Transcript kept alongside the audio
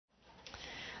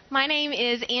My name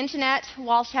is Anjanette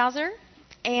Walshauser,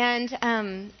 and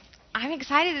I'm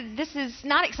excited that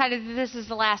not excited that this is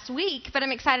the last week, but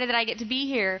I'm excited that I get to be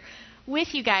here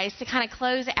with you guys to kind of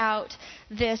close out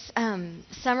this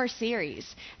summer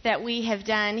series that we have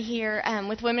done here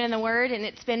with Women in the Word, and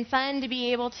it's been fun to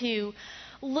be able to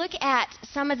look at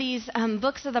some of these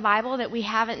books of the Bible that we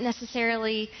haven't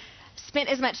necessarily spent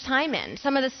as much time in.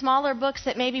 Some of the smaller books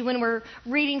that maybe when we're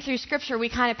reading through Scripture we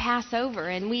kind of pass over,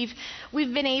 and we've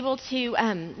been able to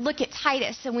look at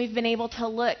Titus, and we've been able to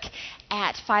look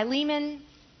at Philemon,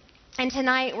 and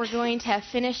tonight we're going to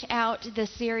finish out the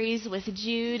series with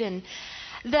Jude. And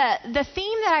the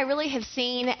theme that I really have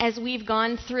seen as we've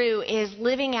gone through is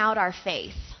living out our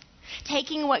faith.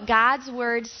 Taking what God's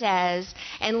Word says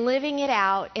and living it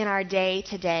out in our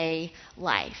day-to-day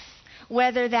life.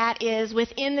 Whether that is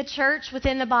within the church,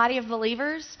 within the body of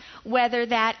believers, whether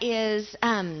that is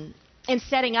in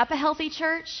setting up a healthy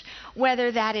church, whether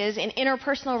that is in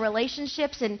interpersonal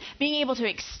relationships and being able to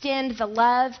extend the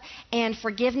love and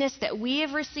forgiveness that we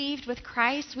have received with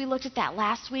Christ. We looked at that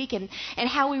last week, and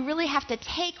how we really have to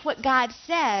take what God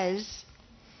says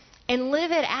and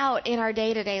live it out in our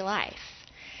day-to-day life.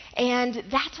 And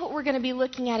that's what we're going to be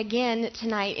looking at again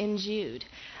tonight in Jude.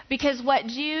 Because what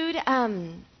Jude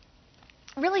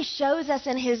really shows us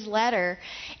in his letter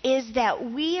is that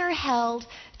we are held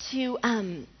to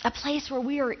a place where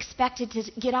we are expected to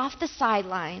get off the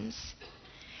sidelines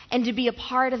and to be a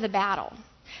part of the battle,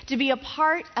 to be a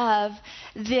part of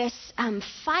this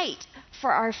fight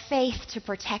for our faith to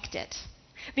protect it.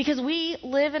 Because we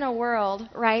live in a world,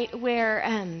 right, where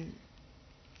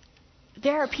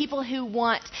there are people who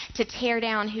want to tear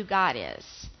down who God is.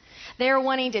 They're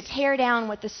wanting to tear down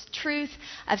what the truth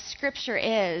of Scripture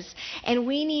is, and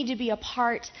we need to be a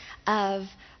part of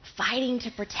fighting to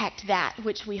protect that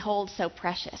which we hold so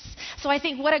precious. So I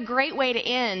think what a great way to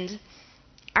end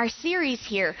our series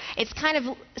here. It's kind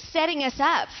of setting us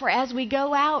up for as we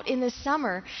go out in the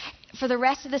summer, for the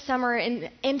rest of the summer and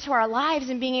into our lives,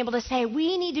 and being able to say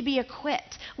we need to be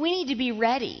equipped. We need to be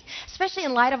ready, especially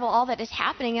in light of all that is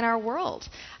happening in our world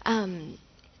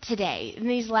today, in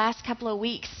these last couple of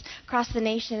weeks across the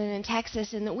nation and in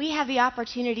Texas, and that we have the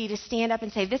opportunity to stand up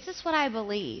and say, this is what I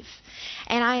believe,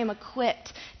 and I am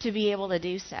equipped to be able to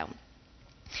do so.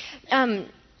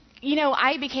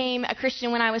 I became a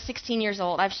Christian when I was 16 years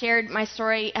old. I've shared my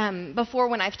story before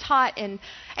when I've taught and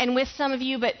with some of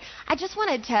you, but I just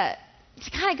wanted to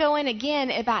kind of go in again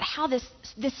about how this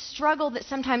struggle that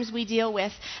sometimes we deal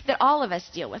with, that all of us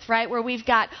deal with, right, where we've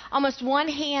got almost one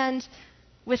hand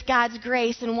with God's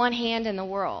grace and one hand in the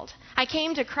world. I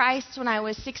came to Christ when I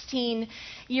was 16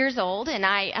 years old, and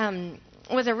I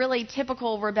was a really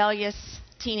typical rebellious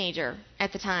teenager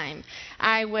at the time.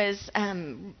 I was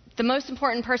the most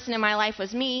important person in my life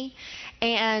was me,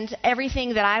 and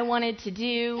everything that I wanted to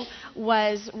do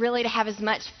was really to have as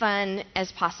much fun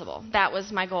as possible. That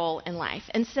was my goal in life.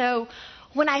 And so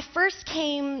when I first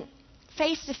came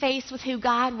face to face with who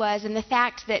God was and the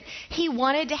fact that He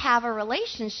wanted to have a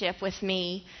relationship with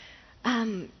me,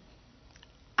 I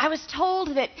was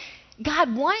told that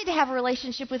God wanted to have a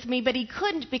relationship with me, but He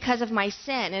couldn't because of my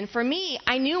sin. And for me,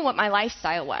 I knew what my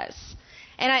lifestyle was.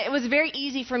 And it was very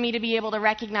easy for me to be able to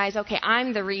recognize, okay,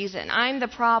 I'm the reason. I'm the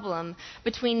problem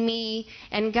between me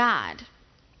and God.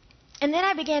 And then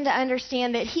I began to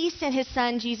understand that He sent His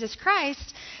Son, Jesus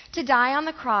Christ, to die on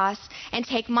the cross and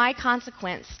take my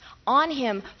consequence on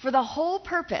Him for the whole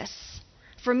purpose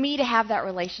for me to have that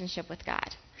relationship with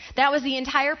God. That was the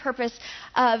entire purpose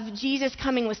of Jesus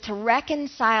coming, was to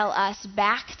reconcile us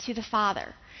back to the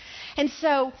Father. And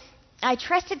so I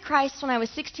trusted Christ when I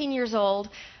was 16 years old,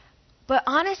 but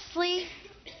honestly,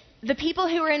 the people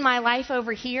who were in my life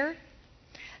over here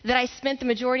that I spent the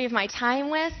majority of my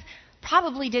time with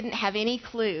probably didn't have any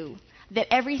clue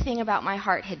that everything about my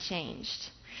heart had changed.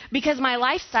 Because my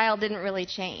lifestyle didn't really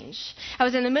change. I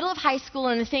was in the middle of high school,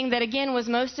 and the thing that, again, was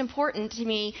most important to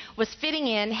me was fitting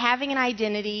in, having an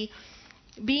identity,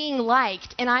 being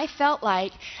liked. And I felt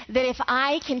like that if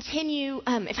I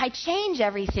if I change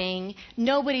everything,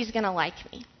 nobody's going to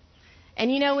like me.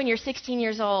 And when you're 16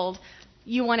 years old,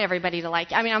 you want everybody to like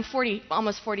you. I mean, I'm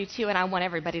almost 42, and I want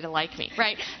everybody to like me,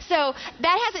 right? So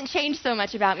that hasn't changed so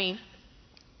much about me.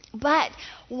 But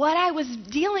what I was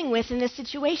dealing with in this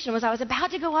situation was I was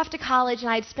about to go off to college, and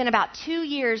I'd spent about 2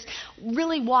 years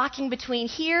really walking between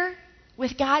here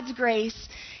with God's grace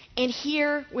and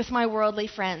here with my worldly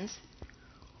friends.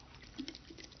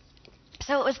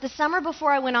 So it was the summer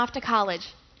before I went off to college,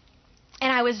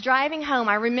 and I was driving home.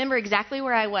 I remember exactly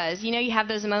where I was. You have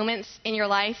those moments in your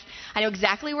life. I know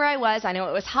exactly where I was. I know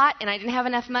it was hot, and I didn't have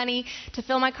enough money to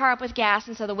fill my car up with gas,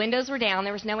 and so the windows were down.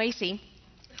 There was no AC.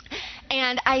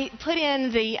 And I put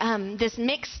in this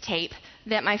mixtape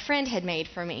that my friend had made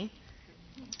for me.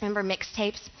 Remember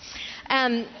mixtapes?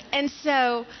 And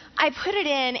so I put it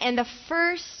in, and the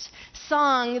first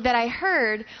song that I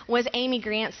heard was Amy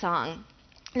Grant's song.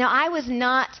 Now, I was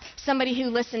not somebody who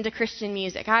listened to Christian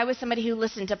music. I was somebody who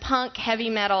listened to punk, heavy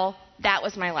metal. That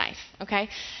was my life, okay?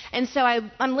 And so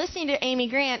I'm listening to Amy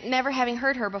Grant, never having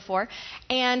heard her before,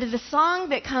 and the song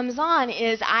that comes on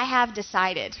is I Have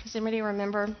Decided. Does anybody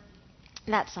remember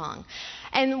that song?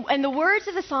 And the words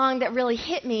of the song that really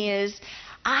hit me is,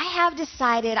 I have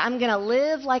decided I'm going to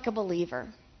live like a believer.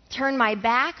 Turn my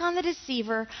back on the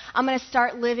deceiver. I'm going to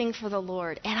start living for the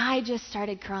Lord. And I just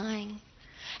started crying.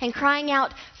 And crying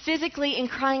out physically and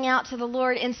crying out to the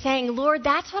Lord and saying, Lord,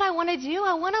 that's what I want to do.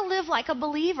 I want to live like a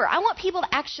believer. I want people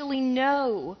to actually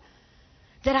know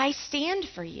that I stand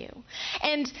for you.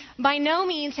 And by no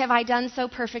means have I done so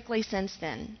perfectly since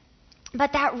then.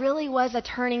 But that really was a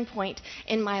turning point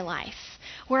in my life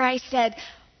where I said,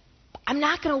 I'm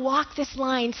not going to walk this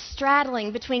line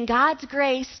straddling between God's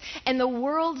grace and the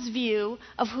world's view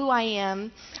of who I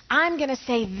am. I'm going to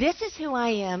say, this is who I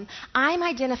am. I'm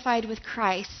identified with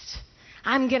Christ.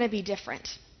 I'm going to be different.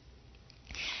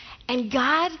 And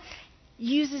God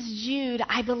uses Jude,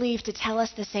 I believe, to tell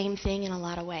us the same thing in a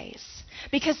lot of ways.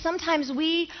 Because sometimes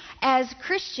we, as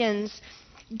Christians,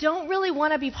 don't really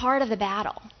want to be part of the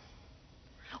battle.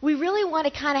 We really want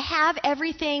to kind of have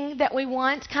everything that we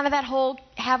want, kind of that whole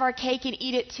have our cake and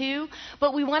eat it too,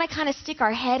 but we want to kind of stick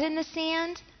our head in the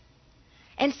sand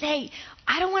and say,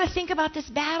 I don't want to think about this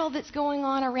battle that's going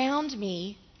on around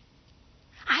me.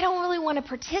 I don't really want to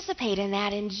participate in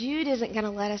that, and Jude isn't going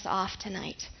to let us off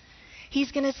tonight.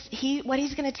 What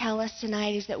he's going to tell us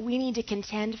tonight is that we need to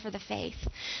contend for the faith,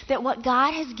 that what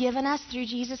God has given us through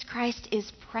Jesus Christ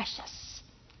is precious.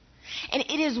 And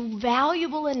it is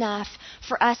valuable enough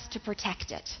for us to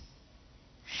protect it.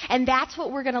 And that's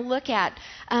what we're going to look at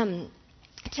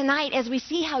tonight as we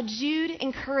see how Jude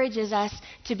encourages us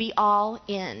to be all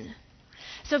in.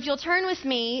 So if you'll turn with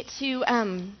me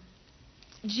to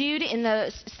Jude in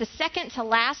the second to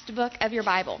last book of your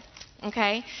Bible.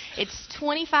 Okay? It's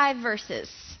 25 verses.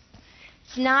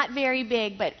 It's not very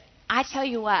big, but I tell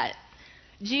you what,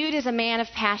 Jude is a man of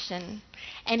passion,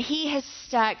 and he has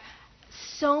stuck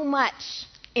so much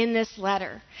in this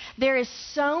letter. There is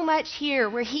so much here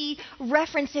where he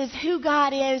references who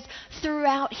God is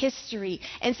throughout history.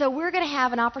 And so we're going to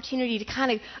have an opportunity to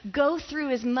kind of go through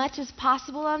as much as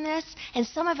possible on this. And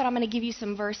some of it I'm going to give you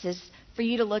some verses for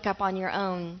you to look up on your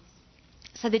own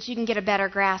so that you can get a better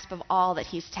grasp of all that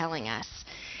he's telling us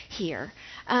here.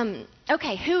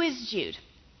 Okay, who is Jude?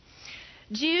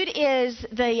 Jude is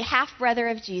the half-brother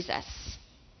of Jesus.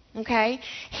 Okay?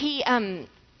 He...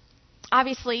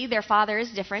 Obviously, their father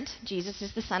is different. Jesus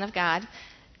is the Son of God.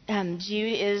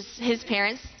 Jude is his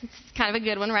parents. It's kind of a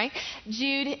good one, right?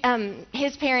 Jude,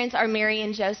 his parents are Mary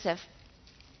and Joseph.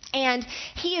 And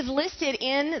he is listed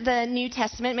in the New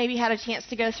Testament. Maybe you had a chance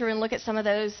to go through and look at some of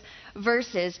those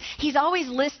verses. He's always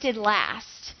listed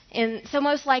last. And so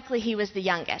most likely he was the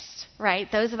youngest,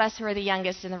 right? Those of us who are the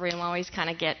youngest in the room always kind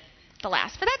of get the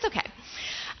last. But that's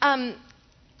okay.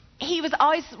 He was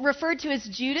always referred to as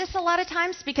Judas a lot of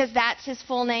times because that's his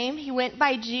full name. He went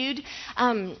by Jude.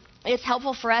 It's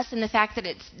helpful for us in the fact that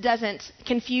it doesn't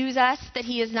confuse us that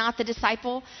he is not the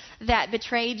disciple that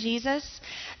betrayed Jesus.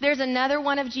 There's another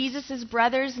one of Jesus'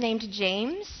 brothers named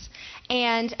James,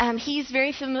 and he's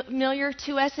very familiar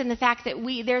to us in the fact that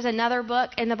there's another book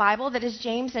in the Bible that is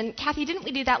James. And Kathy, didn't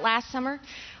we do that last summer?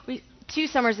 2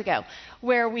 summers ago,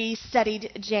 where we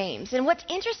studied James. And what's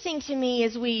interesting to me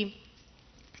is we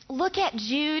look at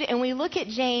Jude and we look at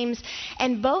James,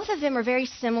 and both of them are very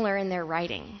similar in their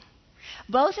writing.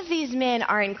 Both of these men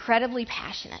are incredibly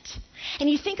passionate. And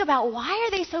you think about, why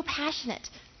are they so passionate?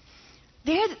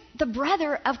 They're the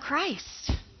brother of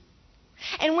Christ.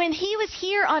 And when he was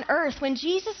here on earth, when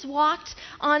Jesus walked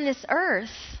on this earth,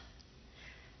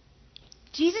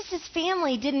 Jesus'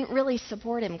 family didn't really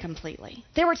support him completely.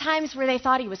 There were times where they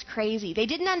thought he was crazy. They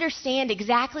didn't understand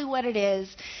exactly what it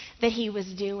is that he was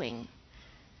doing.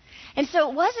 And so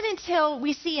it wasn't until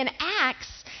we see in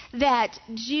Acts that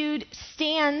Jude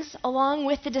stands along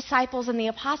with the disciples and the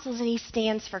apostles, and he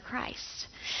stands for Christ.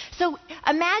 So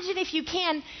imagine, if you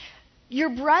can, your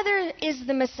brother is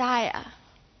the Messiah.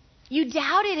 You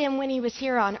doubted him when he was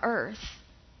here on earth.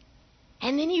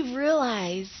 And then you've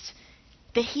realized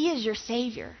that he is your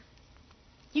Savior.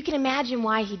 You can imagine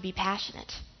why he'd be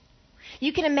passionate.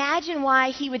 You can imagine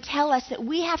why he would tell us that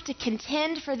we have to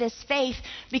contend for this faith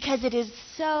because it is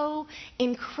so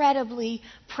incredibly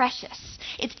precious.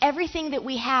 It's everything that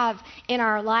we have in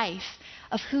our life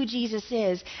of who Jesus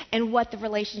is and what the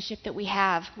relationship that we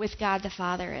have with God the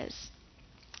Father is.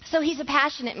 So he's a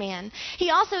passionate man. He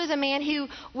also is a man who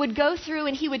would go through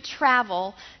and he would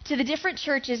travel to the different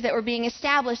churches that were being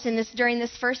established during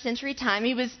this first century time.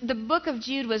 The book of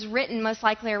Jude was written most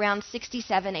likely around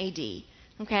 67 AD.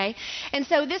 Okay? And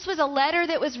so this was a letter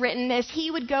that was written as he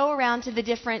would go around to the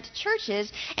different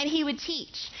churches and he would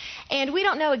teach. And we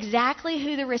don't know exactly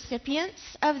who the recipients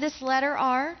of this letter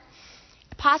are.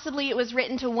 Possibly it was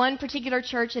written to one particular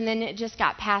church and then it just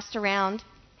got passed around.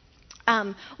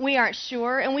 We aren't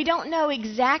sure, and we don't know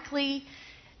exactly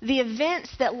the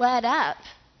events that led up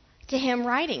to him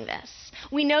writing this.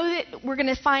 We know that we're going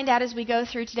to find out as we go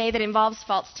through today that it involves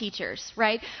false teachers,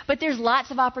 right? But there's lots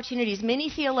of opportunities. Many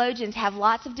theologians have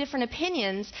lots of different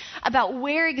opinions about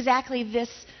where exactly this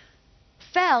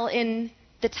fell in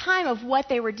the time of what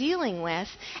they were dealing with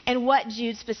and what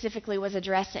Jude specifically was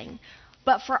addressing.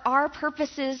 But for our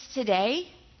purposes today,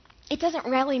 it doesn't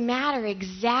really matter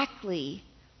exactly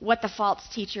what the false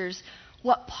teachers,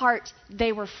 what part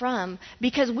they were from,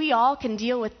 because we all can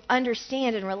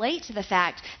understand and relate to the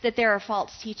fact that there are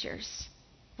false teachers,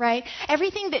 right?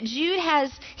 Everything that Jude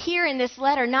has here in this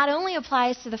letter not only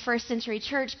applies to the first century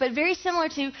church, but very similar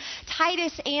to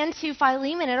Titus and to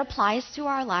Philemon, it applies to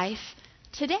our life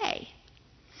today.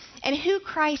 And who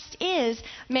Christ is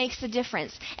makes a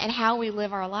difference in how we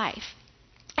live our life.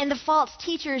 And the false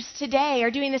teachers today are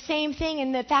doing the same thing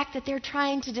in the fact that they're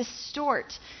trying to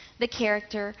distort the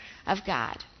character of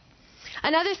God.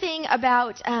 Another thing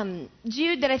about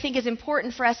Jude that I think is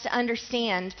important for us to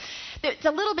understand, that's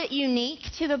a little bit unique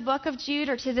to the book of Jude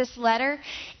or to this letter,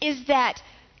 is that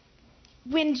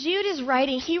when Jude is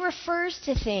writing, he refers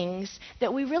to things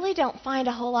that we really don't find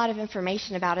a whole lot of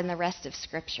information about in the rest of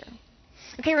Scripture.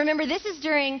 Okay, remember, this is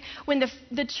during when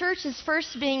the church is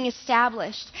first being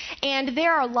established, and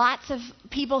there are lots of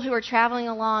people who are traveling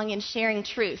along and sharing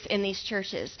truth in these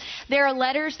churches. There are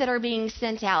letters that are being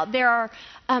sent out. There are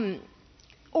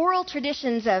oral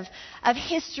traditions of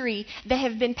history that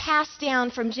have been passed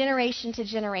down from generation to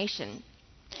generation,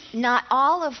 not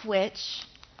all of which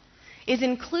is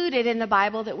included in the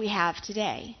Bible that we have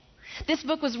today. This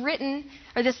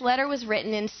letter was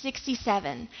written in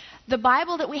 67. The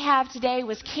Bible that we have today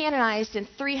was canonized in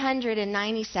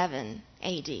 397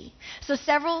 AD. So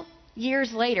several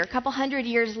years later, a couple hundred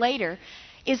years later,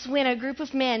 is when a group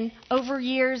of men, over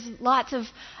years, lots of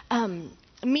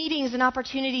meetings and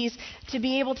opportunities to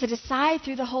be able to decide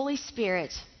through the Holy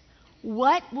Spirit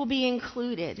what will be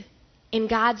included in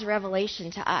God's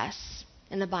revelation to us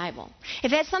in the Bible.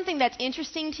 If that's something that's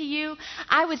interesting to you,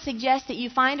 I would suggest that you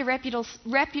find a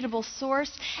reputable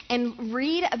source and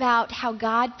read about how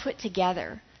God put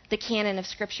together the canon of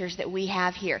scriptures that we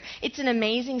have here. It's an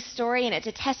amazing story, and it's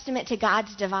a testament to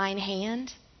God's divine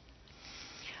hand.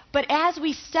 But as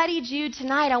we study Jude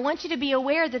tonight, I want you to be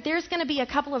aware that there's going to be a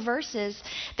couple of verses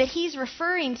that he's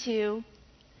referring to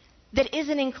that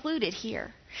isn't included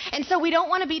here. And so we don't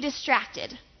want to be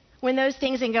distracted when those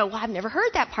things and go, well, I've never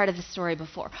heard that part of the story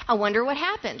before. I wonder what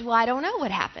happened. Well, I don't know what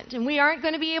happened. And we aren't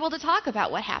going to be able to talk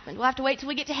about what happened. We'll have to wait till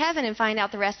we get to heaven and find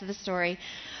out the rest of the story.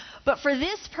 But for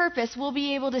this purpose, we'll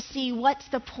be able to see what's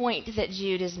the point that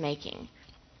Jude is making.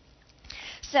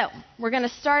 So we're going to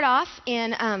start off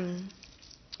in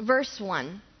verse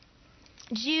 1.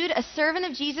 Jude, a servant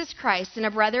of Jesus Christ and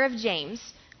a brother of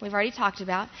James, we've already talked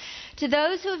about, to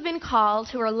those who have been called,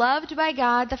 who are loved by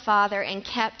God the Father and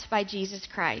kept by Jesus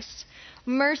Christ.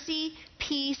 Mercy,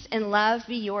 peace, and love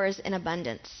be yours in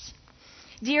abundance.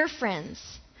 Dear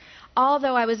friends,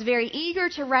 although I was very eager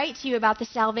to write to you about the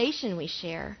salvation we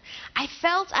share, I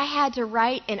felt I had to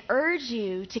write and urge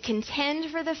you to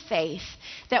contend for the faith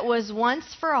that was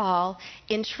once for all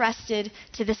entrusted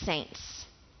to the saints.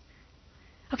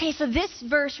 Okay, so this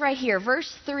verse right here,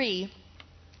 verse 3,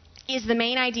 is the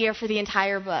main idea for the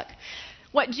entire book.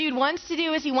 What Jude wants to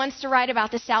do is he wants to write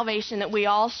about the salvation that we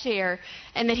all share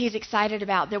and that he's excited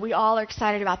about, that we all are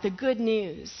excited about, the good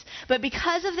news. But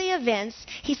because of the events,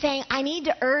 he's saying, I need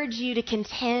to urge you to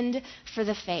contend for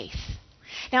the faith.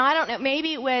 Now, I don't know,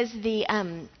 maybe it was the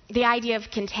idea of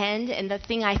contend, and the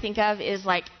thing I think of is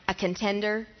like a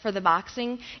contender for the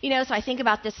boxing. So I think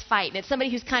about this fight, and it's somebody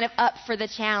who's kind of up for the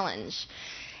challenge.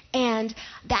 And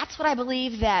that's what I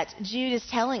believe that Jude is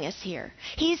telling us here.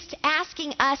 He's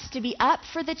asking us to be up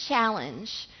for the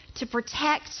challenge to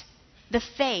protect the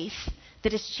faith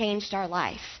that has changed our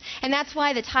life. And that's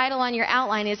why the title on your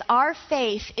outline is Our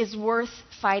Faith is Worth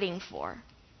Fighting For.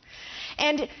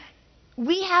 And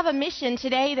we have a mission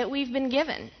today that we've been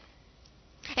given.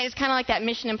 And it's kind of like that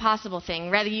Mission Impossible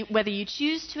thing, whether you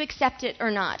choose to accept it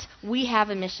or not. We have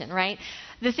a mission, right?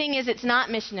 The thing is, it's not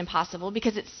Mission Impossible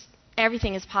because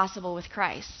everything is possible with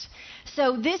Christ.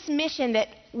 So this mission that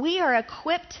we are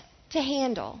equipped to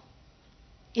handle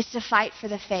is to fight for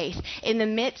the faith in the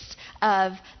midst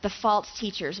of the false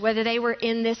teachers, whether they were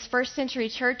in this first century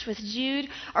church with Jude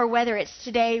or whether it's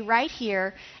today right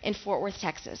here in Fort Worth,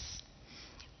 Texas.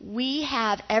 We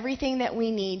have everything that we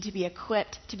need to be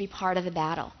equipped to be part of the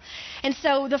battle. And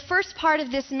so the first part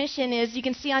of this mission is, you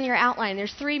can see on your outline,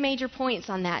 there's 3 major points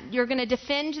on that. You're going to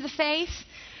defend the faith,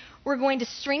 we're going to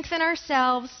strengthen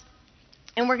ourselves,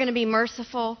 and we're going to be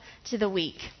merciful to the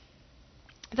weak.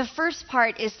 The first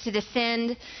part is to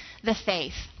defend the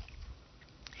faith.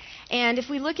 And if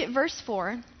we look at verse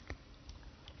 4,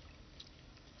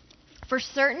 for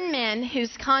certain men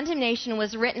whose condemnation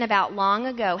was written about long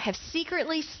ago have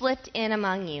secretly slipped in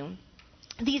among you.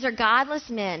 These are godless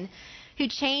men who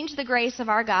change the grace of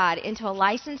our God into a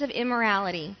license of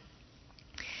immorality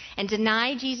and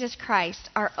deny Jesus Christ,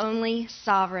 our only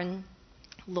sovereign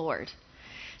Lord.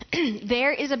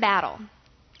 There is a battle,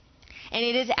 and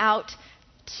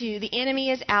the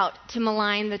enemy is out to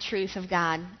malign the truth of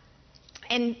God.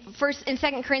 And in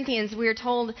 2 Corinthians, we are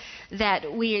told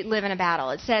that we live in a battle.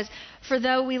 It says, for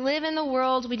though we live in the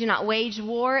world, we do not wage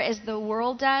war as the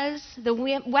world does. The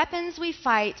weapons we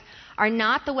fight are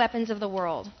not the weapons of the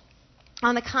world.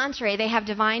 On the contrary, they have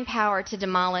divine power to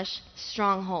demolish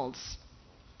strongholds.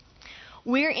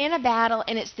 We're in a battle,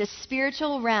 and it's this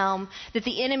spiritual realm that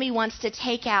the enemy wants to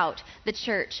take out the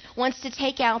church, wants to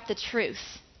take out the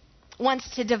truth,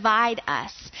 wants to divide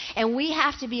us. And we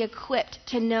have to be equipped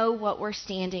to know what we're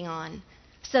standing on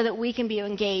so that we can be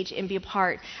engaged and be a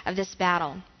part of this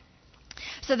battle.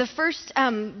 So the first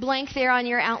blank there on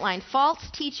your outline, false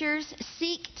teachers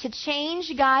seek to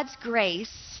change God's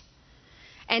grace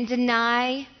and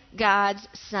deny God's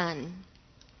Son.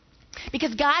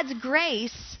 Because God's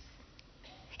grace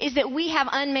is that we have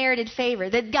unmerited favor,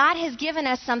 that God has given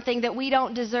us something that we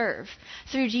don't deserve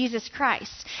through Jesus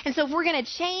Christ. And so if we're going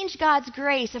to change God's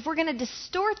grace, if we're going to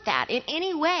distort that in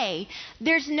any way,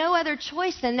 there's no other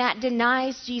choice than that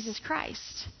denies Jesus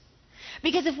Christ.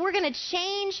 Because if we're going to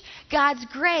change God's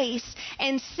grace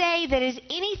and say that is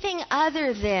anything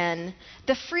other than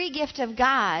the free gift of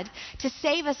God to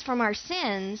save us from our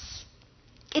sins,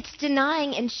 it's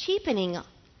denying and cheapening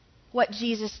what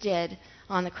Jesus did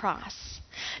on the cross.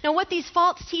 Now, what these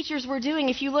false teachers were doing,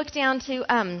 if you look down to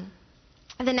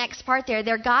the next part there,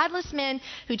 they're godless men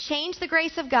who change the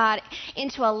grace of God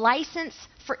into a license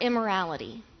for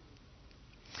immorality.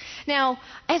 Now,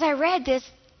 as I read this,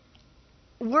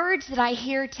 words that I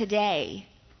hear today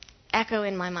echo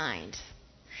in my mind.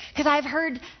 Because I've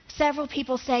heard several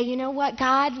people say, you know what,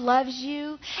 God loves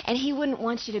you and He wouldn't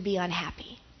want you to be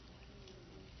unhappy.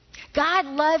 God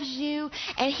loves you,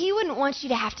 and He wouldn't want you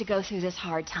to have to go through this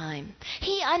hard time.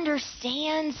 He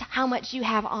understands how much you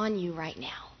have on you right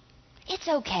now. It's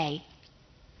okay.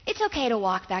 It's okay to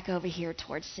walk back over here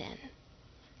towards sin.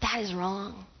 That is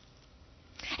wrong.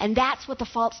 And that's what the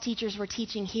false teachers were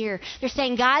teaching here. They're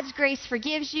saying God's grace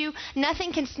forgives you.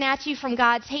 Nothing can snatch you from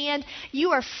God's hand.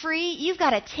 You are free. You've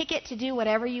got a ticket to do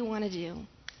whatever you want to do.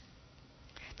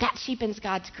 That cheapens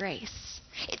God's grace.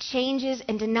 It changes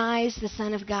and denies the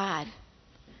Son of God.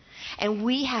 And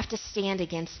we have to stand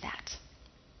against that.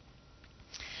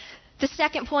 The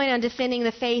second point on defending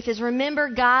the faith is, remember,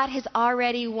 God has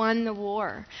already won the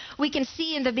war. We can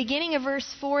see in the beginning of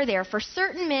verse 4 there, for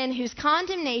certain men whose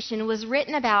condemnation was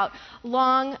written about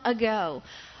long ago.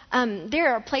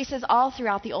 There are places all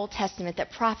throughout the Old Testament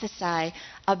that prophesy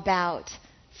about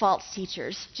false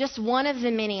teachers. Just one of the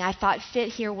many I thought fit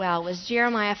here well was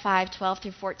Jeremiah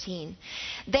 5:12-14.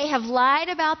 They have lied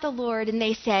about the Lord, and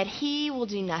they said, He will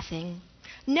do nothing.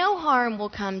 No harm will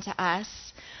come to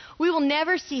us. We will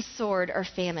never see sword or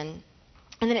famine.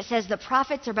 And then it says, the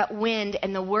prophets are but wind,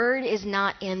 and the word is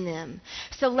not in them.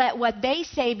 So let what they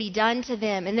say be done to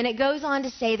them. And then it goes on to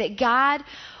say that God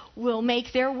will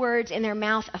make their words in their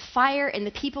mouth a fire, and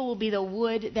the people will be the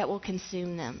wood that will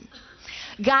consume them.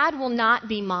 God will not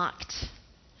be mocked.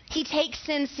 He takes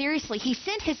sin seriously. He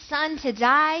sent His Son to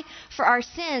die for our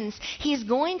sins. He is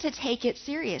going to take it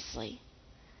seriously.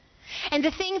 And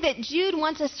the thing that Jude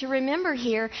wants us to remember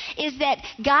here is that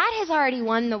God has already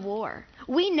won the war.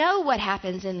 We know what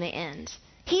happens in the end.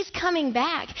 He's coming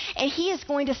back, and He is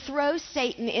going to throw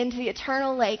Satan into the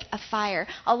eternal lake of fire,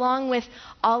 along with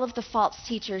all of the false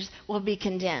teachers will be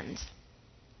condemned.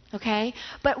 Okay?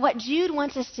 But what Jude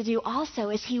wants us to do also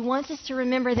is he wants us to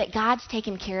remember that God's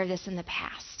taken care of this in the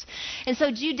past. And so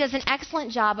Jude does an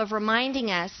excellent job of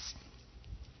reminding us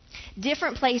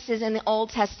different places in the Old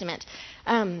Testament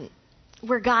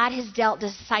where God has dealt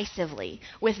decisively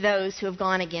with those who have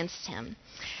gone against him.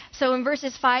 So in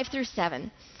verses 5 through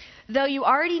 7, though you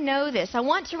already know this, I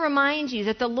want to remind you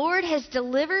that the Lord has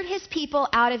delivered his people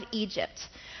out of Egypt,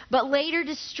 but later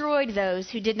destroyed those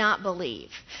who did not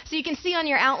believe. So you can see on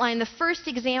your outline, the first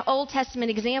Old Testament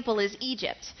example is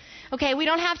Egypt. Okay, we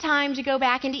don't have time to go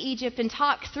back into Egypt and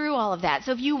talk through all of that.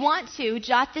 So if you want to,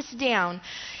 jot this down.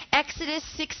 Exodus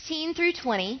 16 through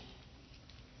 20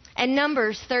 and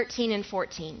Numbers 13 and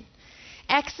 14.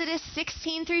 Exodus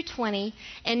 16 through 20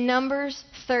 and Numbers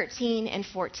 13 and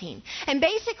 14. And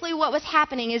basically what was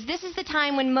happening is this is the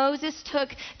time when Moses took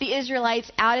the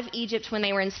Israelites out of Egypt when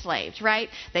they were enslaved, right?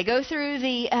 They go through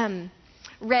the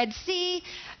Red Sea.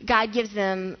 God gives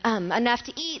them enough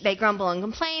to eat. They grumble and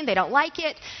complain. They don't like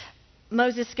it.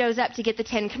 Moses goes up to get the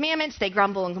 10 Commandments. They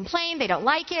grumble and complain. They don't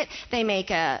like it. They make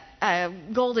a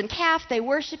golden calf. They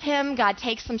worship him. God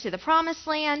takes them to the promised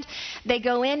land. They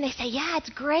go in. They say, yeah, it's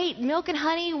great. Milk and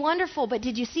honey, wonderful. But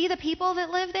did you see the people that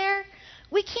live there?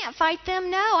 We can't fight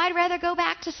them. No, I'd rather go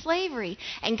back to slavery.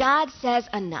 And God says,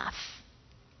 enough.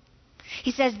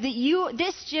 He says that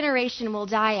this generation will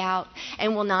die out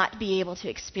and will not be able to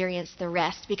experience the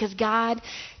rest because God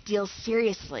deals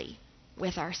seriously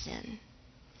with our sin.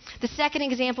 The second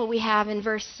example we have in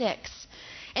verse 6.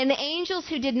 And the angels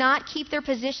who did not keep their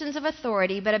positions of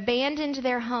authority but abandoned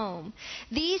their home,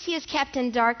 these he has kept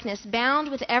in darkness,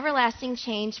 bound with everlasting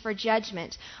chains for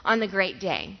judgment on the great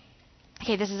day.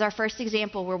 Okay, this is our first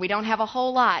example where we don't have a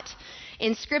whole lot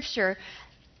in Scripture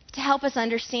to help us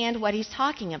understand what he's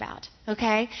talking about,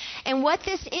 okay? And what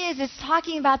this is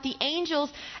talking about the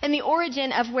angels and the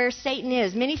origin of where Satan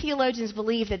is. Many theologians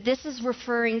believe that this is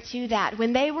referring to that.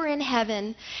 When they were in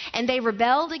heaven and they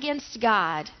rebelled against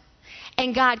God,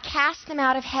 and God cast them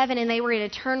out of heaven and they were in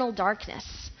eternal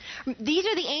darkness. These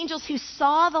are the angels who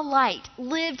saw the light,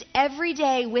 lived every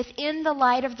day within the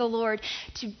light of the Lord,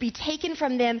 to be taken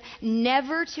from them,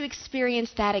 never to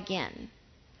experience that again.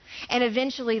 And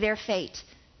eventually their fate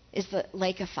is the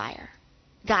lake of fire.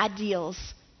 God deals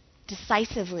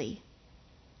decisively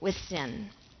with sin.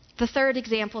 The third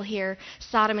example here,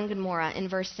 Sodom and Gomorrah in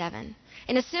verse 7.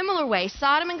 In a similar way,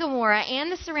 Sodom and Gomorrah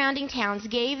and the surrounding towns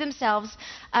gave themselves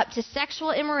up to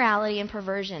sexual immorality and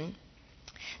perversion.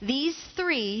 These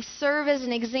three serve as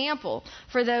an example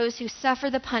for those who suffer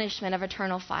the punishment of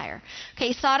eternal fire.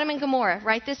 Okay, Sodom and Gomorrah,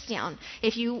 write this down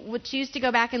if you would choose to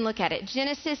go back and look at it.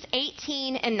 Genesis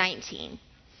 18 and 19.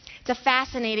 It's a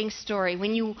fascinating story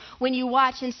when you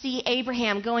watch and see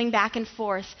Abraham going back and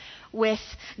forth with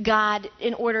God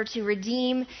in order to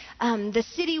redeem the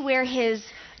city where his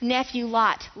nephew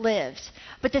Lot lived.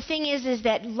 But the thing is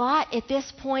that Lot at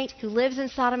this point, who lives in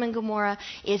Sodom and Gomorrah,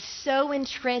 is so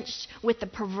entrenched with the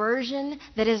perversion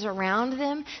that is around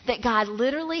them that God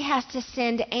literally has to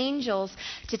send angels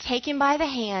to take him by the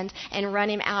hand and run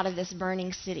him out of this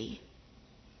burning city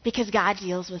because God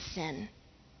deals with sin.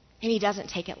 And he doesn't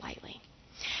take it lightly.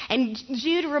 And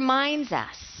Jude reminds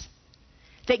us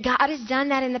that God has done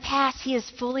that in the past. He is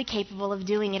fully capable of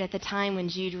doing it at the time when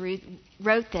Jude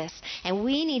wrote this. And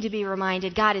we need to be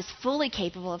reminded God is fully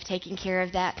capable of taking care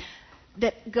of that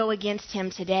go against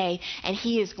him today. And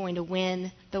he is going to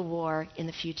win the war in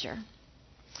the future.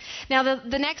 Now,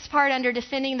 the next part under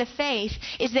defending the faith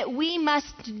is that we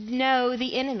must know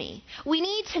the enemy. We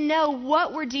need to know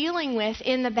what we're dealing with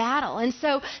in the battle. And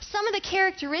so some of the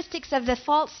characteristics of the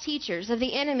false teachers, of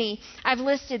the enemy, I've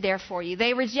listed there for you.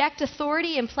 They reject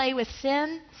authority and play with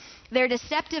sin. They're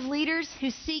deceptive leaders who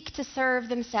seek to serve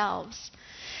themselves.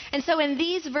 And so in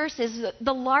these verses,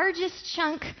 the largest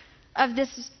chunk of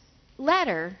this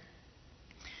letter,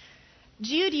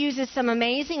 Jude uses some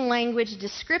amazing language,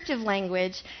 descriptive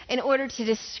language, in order to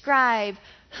describe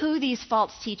who these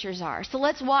false teachers are. So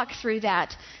let's walk through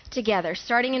that together,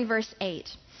 starting in verse 8.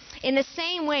 In the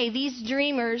same way, these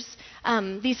dreamers,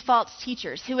 these false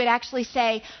teachers, who would actually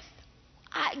say,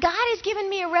 God has given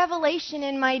me a revelation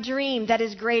in my dream that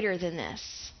is greater than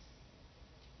this.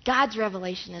 God's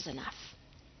revelation is enough.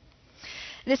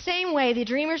 The same way, the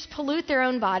dreamers pollute their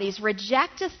own bodies,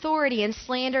 reject authority, and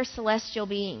slander celestial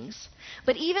beings.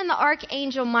 But even the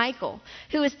archangel Michael,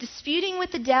 who was disputing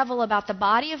with the devil about the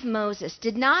body of Moses,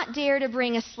 did not dare to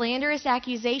bring a slanderous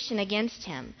accusation against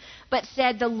him, but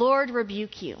said, "The Lord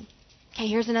rebuke you." Okay,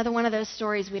 here's another one of those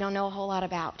stories we don't know a whole lot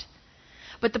about.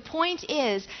 But the point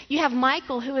is, you have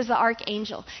Michael, who is the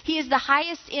archangel. He is the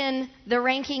highest in the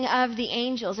ranking of the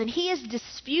angels, and he is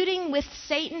disputing with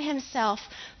Satan himself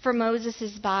for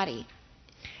Moses' body.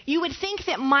 You would think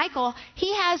that Michael,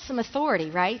 he has some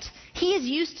authority, right? He is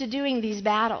used to doing these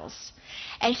battles,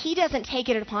 and he doesn't take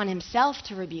it upon himself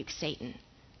to rebuke Satan.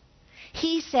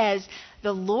 He says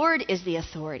the Lord is the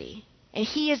authority, and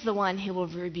he is the one who will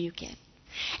rebuke it.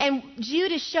 And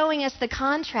Jude is showing us the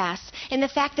contrast in the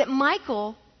fact that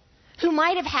Michael, who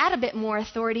might have had a bit more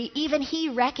authority, even he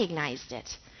recognized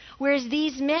it. Whereas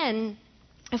these men,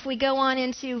 if we go on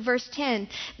into verse 10,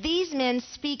 these men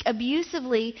speak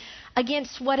abusively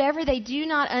against whatever they do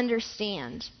not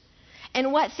understand.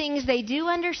 And what things they do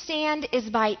understand is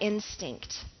by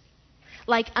instinct.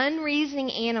 Like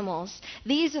unreasoning animals,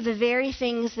 these are the very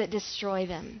things that destroy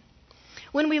them.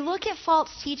 When we look at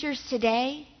false teachers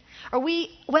today,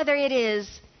 whether it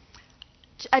is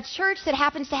a church that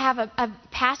happens to have a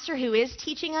pastor who is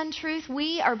teaching untruth,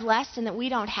 we are blessed in that we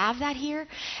don't have that here.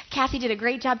 Kathy did a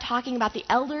great job talking about the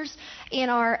elders in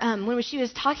our when she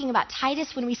was talking about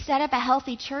Titus. When we set up a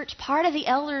healthy church, part of the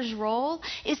elders' role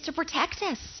is to protect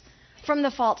us from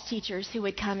the false teachers who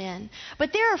would come in.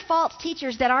 But there are false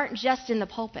teachers that aren't just in the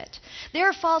pulpit. There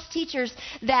are false teachers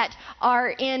that are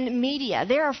in media.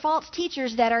 There are false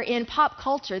teachers that are in pop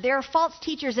culture. There are false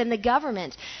teachers in the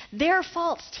government. There are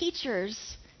false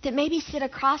teachers that maybe sit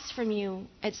across from you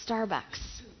at Starbucks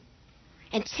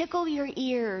and tickle your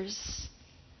ears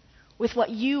with what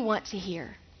you want to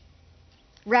hear,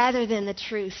 rather than the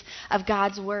truth of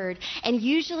God's word. And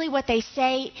usually what they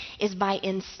say is by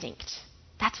instinct.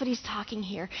 That's what he's talking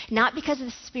here. Not because of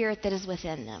the spirit that is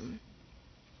within them.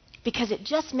 Because it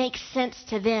just makes sense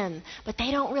to them, but they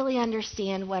don't really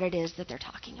understand what it is that they're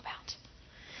talking about.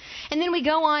 And then we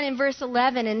go on in verse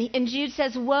 11, and Jude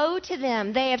says, "Woe to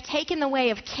them! They have taken the way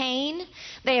of Cain.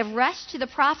 They have rushed to the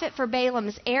prophet for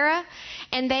Balaam's error,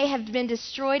 and they have been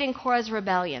destroyed in Korah's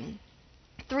rebellion."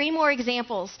 3 more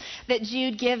examples that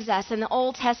Jude gives us in the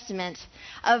Old Testament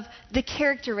of the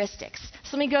characteristics.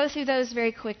 So let me go through those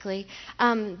very quickly.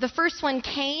 The first one,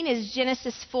 Cain, is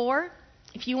Genesis 4.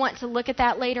 If you want to look at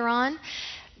that later on.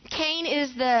 Cain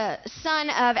is the son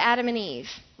of Adam and Eve.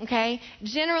 Okay?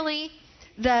 Generally,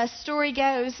 the story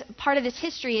goes, part of this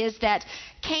history is that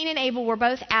Cain and Abel were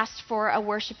both asked for a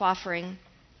worship offering,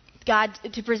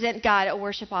 to present God a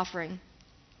worship offering.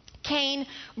 Cain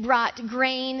brought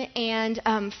grain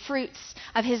and fruits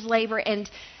of his labor, and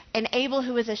Abel,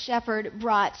 who was a shepherd,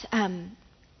 brought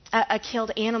a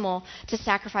killed animal to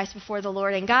sacrifice before the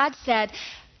Lord. And God said,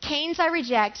 Cain's I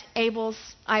reject, Abel's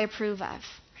I approve of.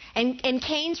 And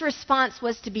Cain's response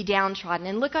was to be downtrodden.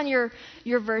 And look on your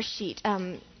verse sheet,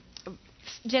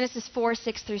 Genesis 4,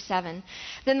 6 through 7.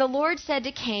 Then the Lord said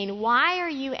to Cain, "Why are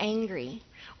you angry?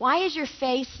 Why is your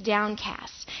face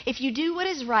downcast? If you do what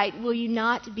is right, will you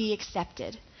not be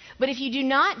accepted? But if you do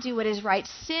not do what is right,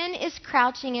 sin is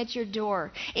crouching at your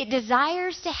door. It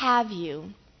desires to have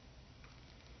you,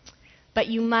 but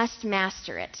you must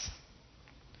master it."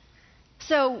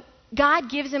 So God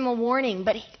gives him a warning,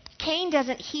 but Cain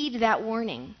doesn't heed that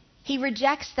warning. He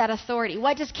rejects that authority.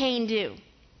 What does Cain do?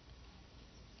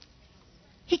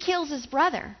 He kills his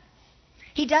brother.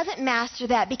 He doesn't master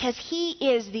that because he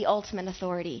is the ultimate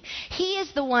authority. He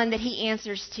is the one that he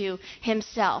answers to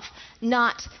himself,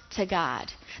 not to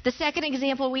God. The second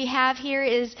example we have here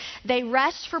is they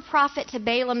rushed for profit to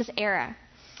Balaam's error.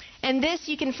 And this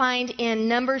you can find in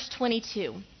Numbers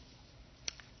 22.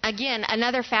 Again,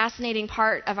 another fascinating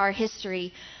part of our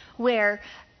history where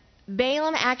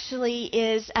Balaam actually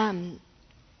is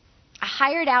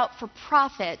hired out for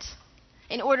profit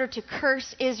in order to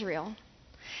curse Israel.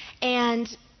 And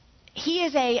he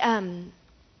is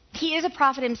a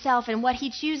prophet himself, and what he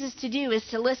chooses to do is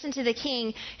to listen to the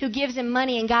king who gives him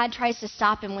money, and God tries to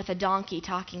stop him with a donkey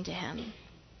talking to him.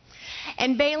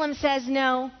 And Balaam says,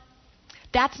 "No,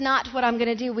 that's not what I'm going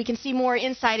to do." We can see more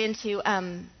insight into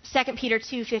 2 Peter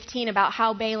 2:15 about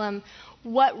how Balaam,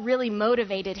 what really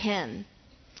motivated him.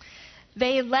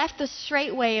 They left the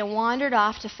straight way and wandered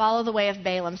off to follow the way of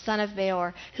Balaam, son of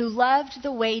Beor, who loved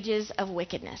the wages of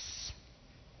wickedness.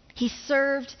 He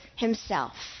served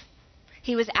himself.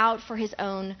 He was out for his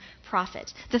own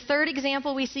profit. The third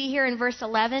example we see here in verse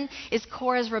 11 is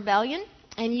Korah's rebellion,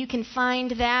 and you can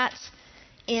find that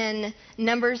in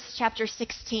Numbers chapter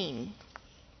 16.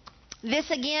 This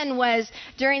again was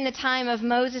during the time of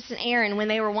Moses and Aaron when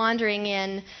they were wandering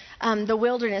in the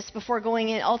wilderness before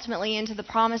going ultimately into the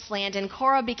promised land, and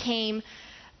Korah became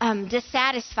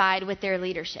dissatisfied with their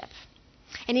leadership.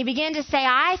 And he began to say,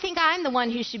 "I think I'm the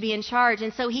one who should be in charge."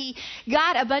 And so he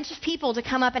got a bunch of people to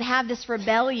come up and have this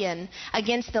rebellion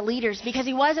against the leaders because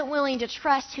he wasn't willing to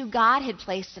trust who God had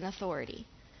placed in authority.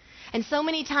 And so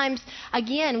many times,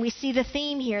 again, we see the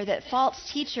theme here that false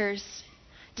teachers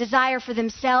desire for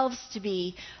themselves to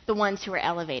be the ones who are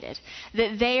elevated,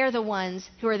 that they are the ones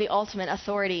who are the ultimate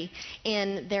authority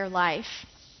in their life,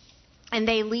 and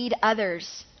they lead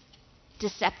others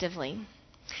deceptively.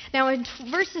 Now, in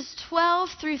verses 12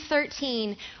 through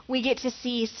 13, we get to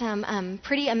see some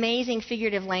pretty amazing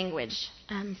figurative language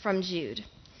from Jude.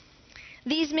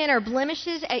 These men are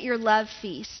blemishes at your love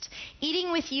feast,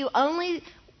 eating with you only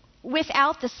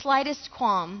without the slightest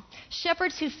qualm,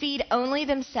 shepherds who feed only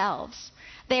themselves.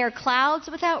 They are clouds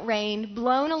without rain,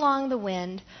 blown along the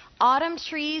wind, autumn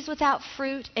trees without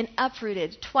fruit, and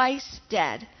uprooted, twice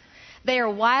dead. They are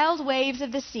wild waves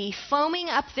of the sea, foaming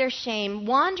up their shame,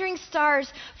 wandering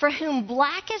stars for whom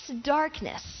blackest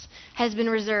darkness has been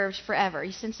reserved forever.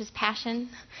 You sense his passion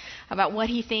about what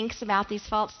he thinks about these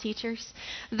false teachers?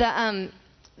 The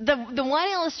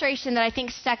one illustration that I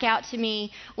think stuck out to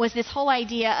me was this whole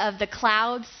idea of the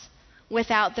clouds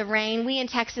without the rain. We in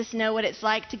Texas know what it's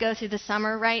like to go through the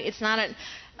summer, right? It's not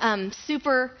a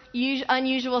super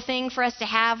unusual thing for us to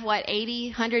have, 80,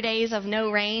 100 days of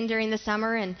no rain during the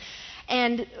summer.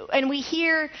 And we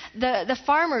hear the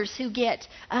farmers who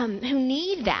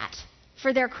need that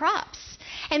for their crops.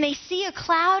 And they see a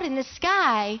cloud in the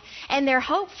sky, and they're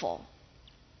hopeful.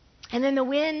 And then the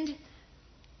wind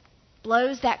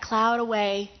blows that cloud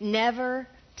away, never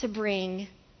to bring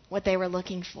what they were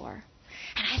looking for.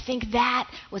 And I think that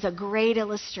was a great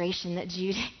illustration that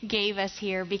Jude gave us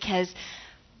here, because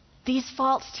these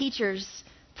false teachers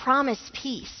promise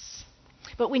peace.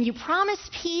 But when you promise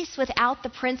peace without the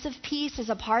Prince of Peace as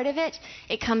a part of it,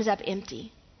 it comes up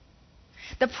empty.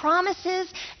 The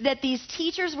promises that these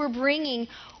teachers were bringing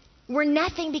were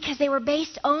nothing because they were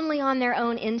based only on their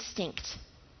own instinct,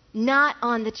 not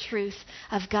on the truth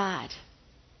of God.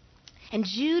 And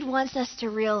Jude wants us to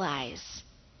realize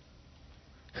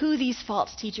who these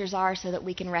false teachers are so that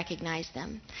we can recognize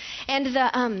them. And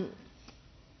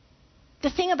the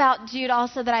thing about Jude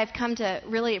also that I've come to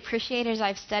really appreciate as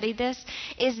I've studied this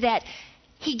is that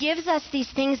he gives us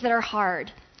these things that are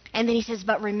hard. And then he says,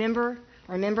 but remember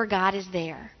God is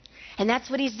there. And that's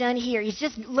what he's done here. He's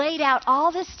just laid out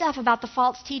all this stuff about the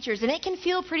false teachers, and it can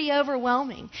feel pretty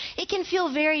overwhelming. It can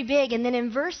feel very big. And then in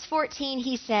verse 14,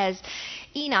 he says,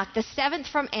 Enoch, the seventh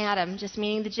from Adam, just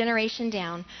meaning the generation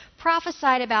down,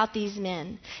 prophesied about these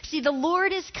men. See, the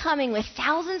Lord is coming with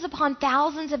thousands upon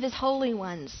thousands of his holy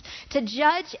ones to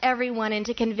judge everyone and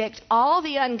to convict all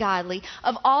the ungodly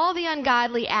of all the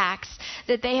ungodly acts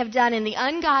that they have done in the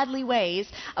ungodly ways,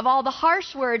 of all the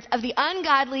harsh words of the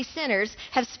ungodly sinners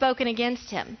have spoken against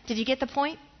him. Did you get the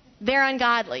point? They're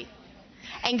ungodly,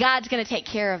 and God's going to take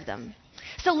care of them.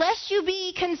 So lest you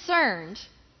be concerned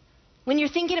when you're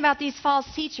thinking about these false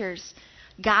teachers,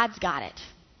 God's got it.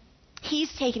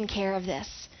 He's taken care of this.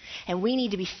 And we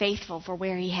need to be faithful for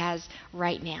where he has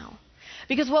right now.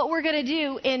 Because what we're going to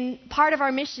do in part of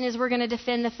our mission is we're going to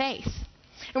defend the faith.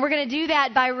 And we're going to do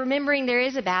that by remembering there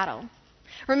is a battle.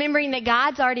 Remembering that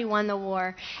God's already won the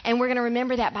war. And we're going to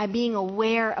remember that by being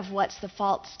aware of what the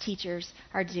false teachers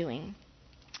are doing.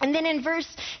 And then in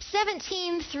verse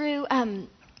 17 through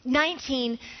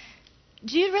 19,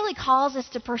 Jude really calls us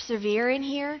to persevere in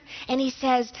here. And he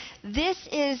says, this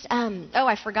is,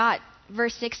 I forgot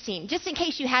verse 16. Just in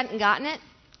case you hadn't gotten it,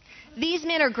 these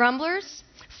men are grumblers,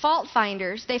 fault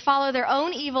finders. They follow their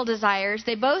own evil desires.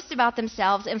 They boast about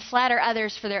themselves and flatter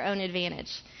others for their own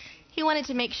advantage. He wanted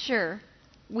to make sure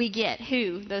we get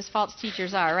who those false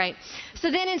teachers are, right?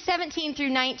 So then in 17 through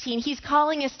 19, he's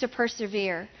calling us to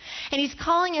persevere. And he's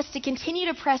calling us to continue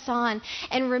to press on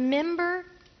and remember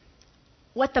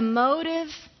what the motive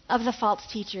of the false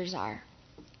teachers are.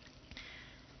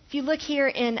 If you look here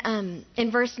in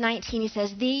verse 19, he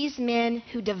says, these men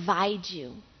who divide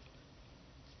you.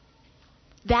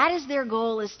 That is their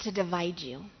goal, is to divide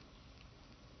you.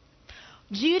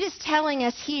 Jude is telling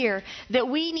us here that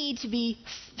we need to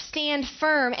stand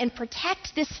firm and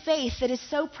protect this faith that is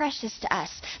so precious to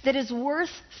us, that is worth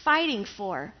fighting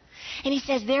for. And he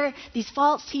says these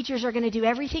false teachers are going to do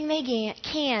everything they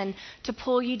can to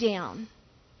pull you down,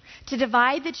 to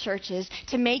divide the churches,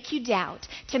 to make you doubt,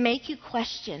 to make you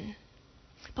question.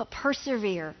 But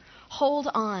persevere. Hold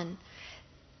on.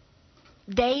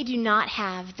 They do not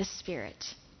have the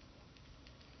Spirit.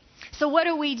 So what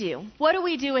do we do? What do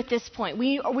we do at this point?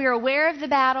 We're aware of the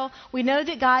battle. We know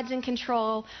that God's in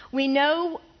control. We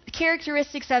know the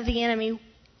characteristics of the enemy.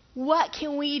 What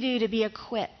can we do to be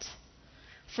equipped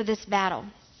for this battle?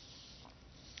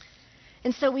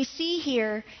 And so we see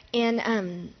here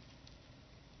in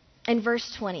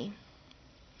verse 20.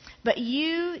 But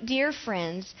you, dear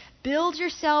friends, build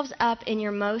yourselves up in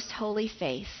your most holy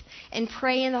faith and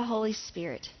pray in the Holy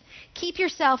Spirit. Keep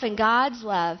yourself in God's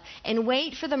love and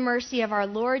wait for the mercy of our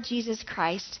Lord Jesus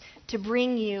Christ to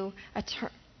bring you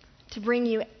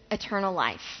eternal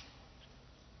life.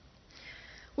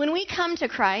 When we come to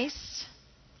Christ,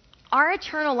 our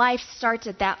eternal life starts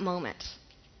at that moment.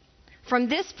 from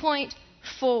this point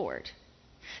forward.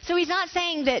 So he's not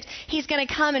saying that he's going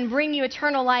to come and bring you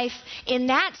eternal life in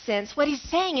that sense. What he's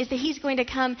saying is that he's going to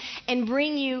come and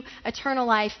bring you eternal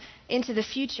life into the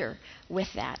future with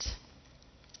that.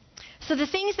 So the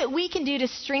things that we can do to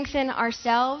strengthen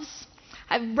ourselves,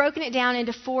 I've broken it down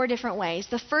into 4 different ways.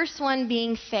 The first one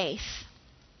being faith.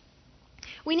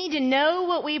 We need to know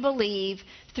what we believe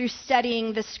through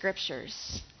studying the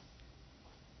Scriptures.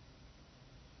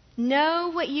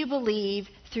 Know what you believe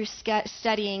through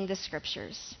studying the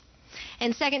Scriptures.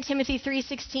 And 2 Timothy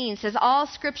 3:16 says, all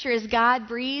Scripture is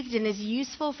God-breathed and is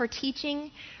useful for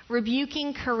teaching,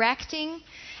 rebuking, correcting,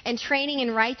 and training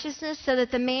in righteousness, so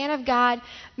that the man of God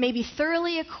may be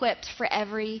thoroughly equipped for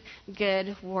every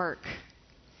good work.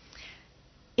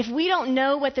 If we don't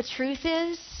know what the truth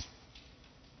is,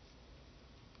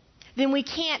 then we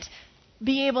can't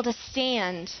be able to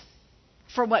stand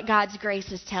for what God's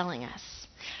grace is telling us.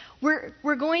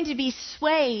 We're going to be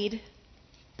swayed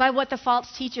by what the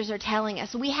false teachers are telling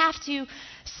us. We have to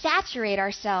saturate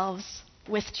ourselves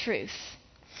with truth.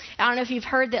 I don't know if you've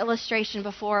heard the illustration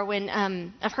before when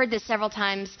I've heard this several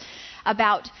times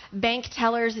about bank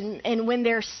tellers and when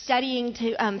they're studying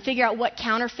to figure out what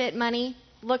counterfeit money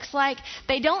looks like.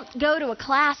 They don't go to a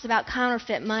class about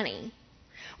counterfeit money.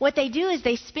 What they do is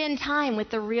they spend time with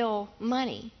the real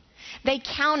money. They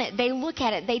count it, they look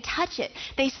at it, they touch it,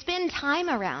 they spend time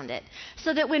around it,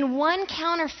 so that when one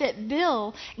counterfeit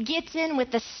bill gets in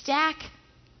with the stack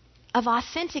of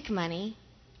authentic money,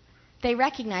 they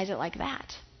recognize it like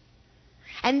that.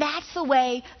 And that's the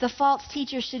way the false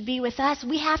teachers should be with us.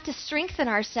 We have to strengthen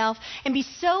ourselves and be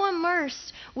so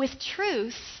immersed with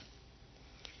truth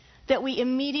that we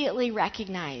immediately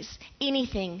recognize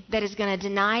anything that is going to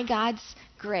deny God's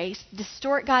grace,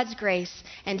 distort God's grace,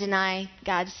 and deny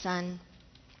God's Son.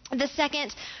 The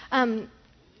second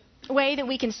way that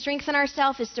we can strengthen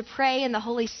ourselves is to pray in the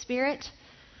Holy Spirit.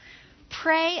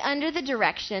 Pray under the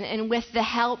direction and with the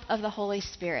help of the Holy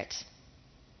Spirit.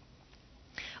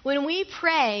 When we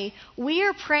pray, we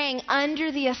are praying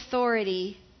under the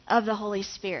authority of the Holy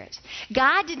Spirit.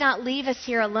 God did not leave us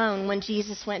here alone when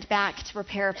Jesus went back to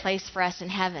prepare a place for us in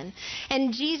heaven.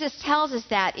 And Jesus tells us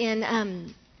that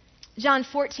in John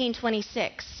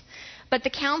 14:26. But the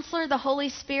Counselor, the Holy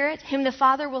Spirit, whom the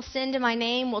Father will send in my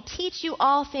name, will teach you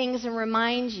all things and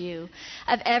remind you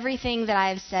of everything that I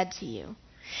have said to you.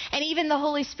 And even the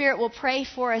Holy Spirit will pray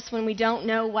for us when we don't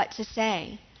know what to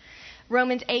say.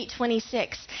 Romans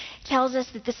 8:26 tells us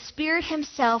that the Spirit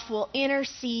himself will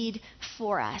intercede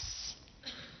for us.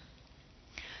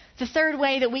 The third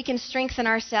way that we can strengthen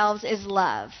ourselves is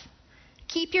love.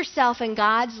 Keep yourself in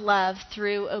God's love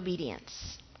through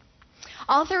obedience.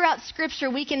 All throughout Scripture,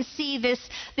 we can see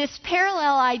this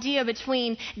parallel idea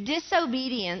between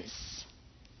disobedience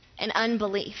and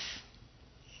unbelief.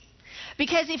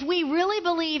 Because if we really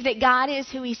believe that God is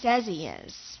who he says he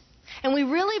is, and we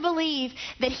really believe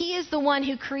that he is the one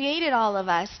who created all of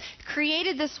us,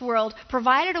 created this world,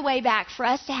 provided a way back for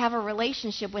us to have a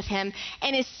relationship with him,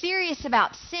 and is serious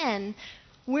about sin,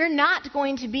 we're not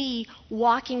going to be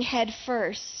walking head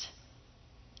first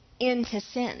into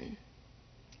sin.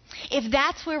 If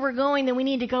that's where we're going, then we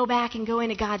need to go back and go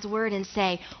into God's Word and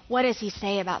say, what does he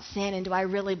say about sin, and do I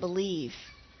really believe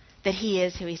that he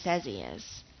is who he says he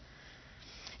is?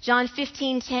 John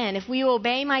 15:10, if we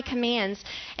obey my commands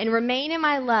and remain in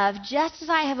my love, just as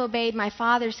I have obeyed my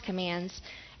Father's commands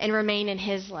and remain in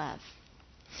his love.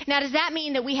 Now, does that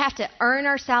mean that we have to earn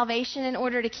our salvation in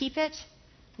order to keep it?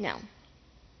 No.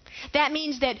 That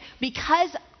means that because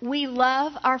we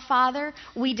love our Father,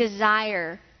 we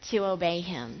desire to obey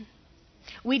him.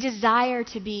 We desire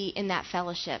to be in that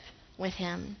fellowship with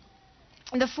him.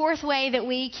 The fourth way that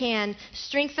we can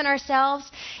strengthen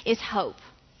ourselves is hope.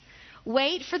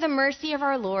 Wait for the mercy of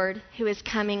our Lord who is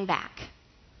coming back.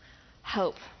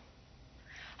 Hope.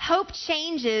 Hope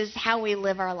changes how we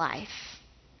live our life,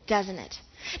 doesn't it?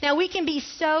 Now, we can be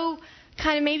so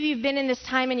maybe you've been in this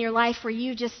time in your life where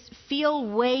you just feel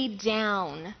weighed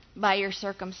down by your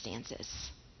circumstances.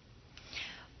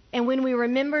 And when we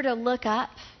remember to look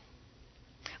up,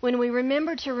 when we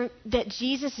remember that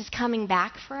Jesus is coming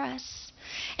back for us,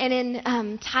 and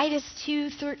in Titus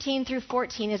 2:13 through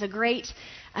 14 is a great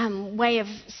way of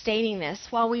stating this.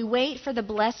 While we wait for the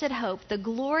blessed hope, the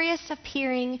glorious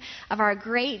appearing of our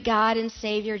great God and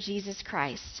Savior Jesus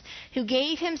Christ, who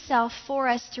gave himself for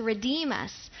us to redeem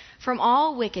us from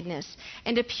all wickedness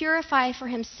and to purify for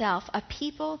himself a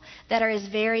people that are his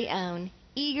very own,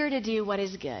 eager to do what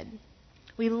is good.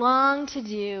 We long to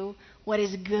do what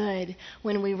is good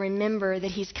when we remember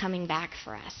that he's coming back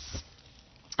for us.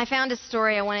 I found a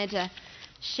story I wanted to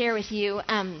share with you.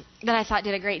 that I thought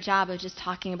did a great job of just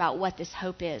talking about what this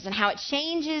hope is and how it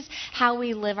changes how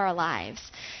we live our lives.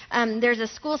 There's a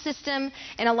school system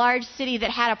in a large city that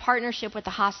had a partnership with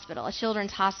the hospital, a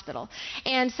children's hospital.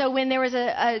 And so when there was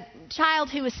a child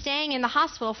who was staying in the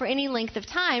hospital for any length of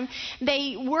time,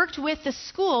 they worked with the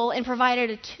school and provided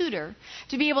a tutor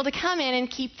to be able to come in and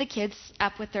keep the kids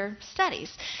up with their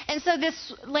studies. And so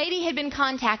this lady had been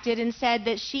contacted and said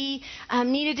that she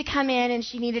needed to come in and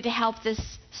she needed to help this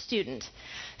student.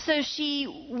 So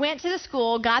she went to the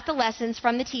school, got the lessons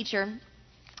from the teacher,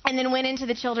 and then went into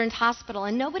the children's hospital.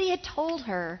 And nobody had told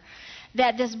her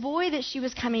that this boy that she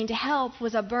was coming to help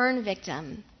was a burn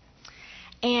victim.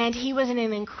 And he was in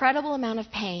an incredible amount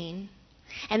of pain,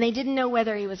 and they didn't know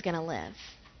whether he was going to live.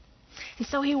 And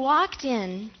so he walked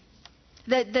in,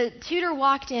 the tutor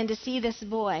walked in to see this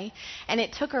boy, and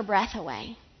it took her breath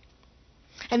away.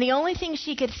 And the only thing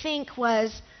she could think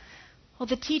was, well,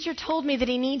 the teacher told me that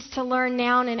he needs to learn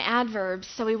noun and adverbs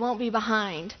so he won't be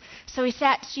behind. So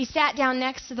she sat down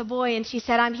next to the boy and she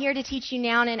said, I'm here to teach you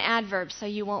noun and adverbs so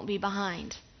you won't be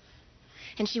behind.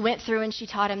 And she went through and she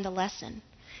taught him the lesson.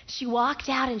 She walked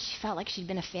out and she felt like she'd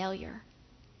been a failure.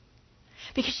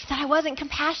 Because she thought, I wasn't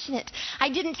compassionate. I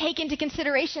didn't take into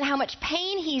consideration how much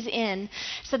pain he's in.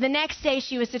 So the next day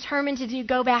she was determined to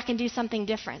go back and do something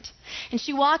different. And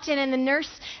she walked in and the nurse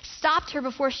stopped her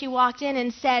before she walked in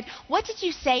and said, what did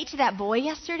you say to that boy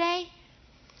yesterday?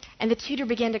 And the tutor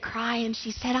began to cry and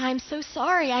she said, I'm so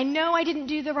sorry. I know I didn't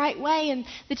do the right way. And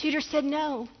the tutor said,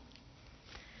 no.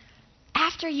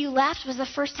 After you left was the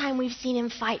first time we've seen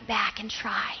him fight back and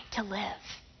try to live.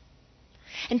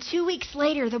 And 2 weeks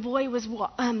later, the boy was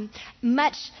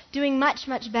doing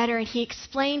much better, and he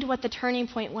explained what the turning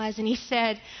point was, and he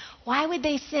said, why would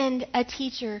they send a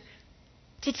teacher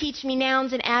to teach me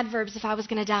nouns and adverbs if I was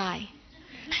going to die?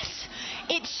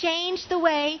 It changed the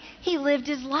way he lived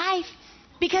his life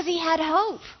because he had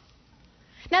hope.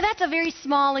 Now, that's a very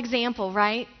small example,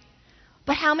 right?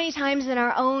 But how many times in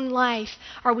our own life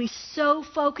are we so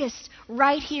focused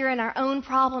right here in our own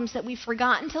problems that we've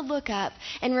forgotten to look up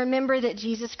and remember that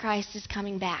Jesus Christ is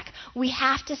coming back? We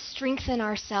have to strengthen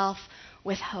ourselves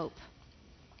with hope.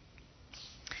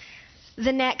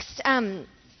 The next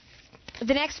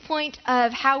point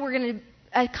of how we're going to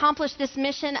accomplish this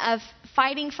mission of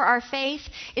fighting for our faith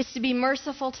is to be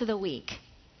merciful to the weak.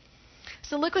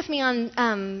 So look with me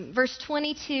on verse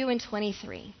 22 and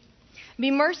 23. Be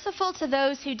merciful to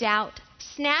those who doubt.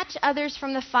 Snatch others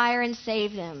from the fire and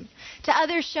save them. To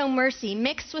others show mercy,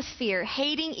 mixed with fear,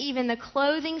 hating even the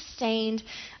clothing stained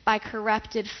by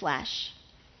corrupted flesh.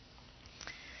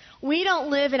 We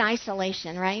don't live in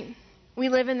isolation, right? We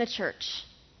live in the church.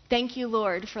 Thank you,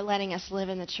 Lord, for letting us live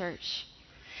in the church.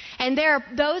 And there are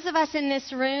those of us in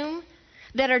this room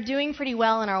that are doing pretty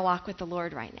well in our walk with the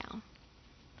Lord right now.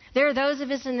 There are those of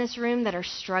us in this room that are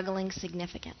struggling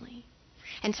significantly.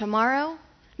 And tomorrow,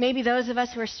 maybe those of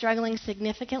us who are struggling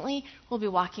significantly will be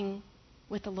walking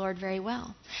with the Lord very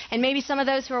well. And maybe some of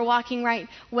those who are walking right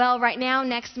now,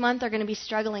 next month, are going to be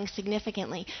struggling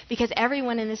significantly because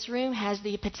everyone in this room has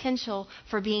the potential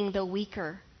for being the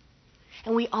weaker.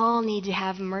 And we all need to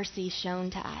have mercy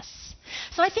shown to us.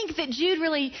 So I think that Jude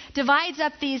really divides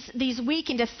up these weak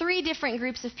into three different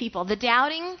groups of people: the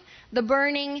doubting, the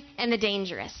burning, and the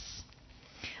dangerous.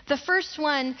 The first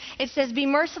one, it says, be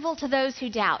merciful to those who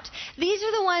doubt. These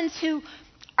are the ones who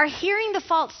are hearing the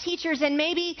false teachers and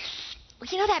maybe,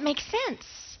 that makes sense.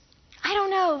 I don't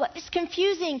know, it's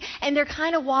confusing. And they're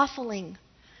kind of waffling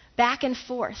back and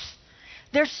forth.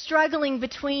 They're struggling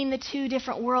between the two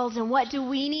different worlds. And what do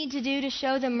we need to do to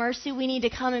show them mercy? We need to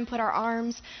come and put our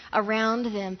arms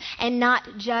around them and not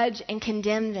judge and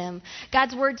condemn them.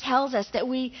 God's word tells us that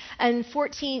we, in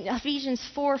Ephesians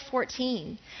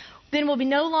 4:14, then will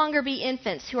no longer be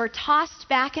infants who are tossed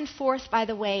back and forth by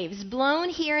the waves, blown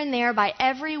here and there by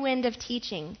every wind of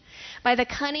teaching, by the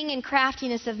cunning and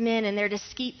craftiness of men and their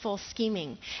deceitful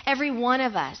scheming. Every one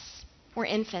of us were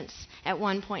infants at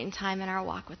one point in time in our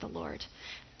walk with the Lord.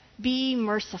 Be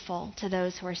merciful to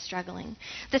those who are struggling.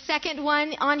 The second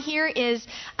one on here is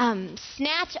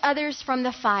snatch others from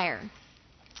the fire.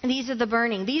 These are the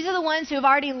burning. These are the ones who have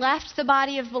already left the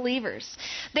body of believers.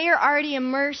 They are already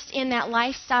immersed in that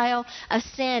lifestyle of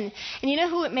sin. And you know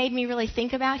who it made me really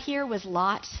think about here was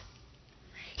Lot.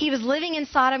 He was living in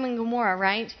Sodom and Gomorrah,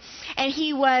 right? And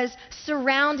he was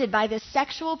surrounded by this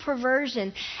sexual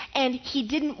perversion, and he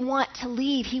didn't want to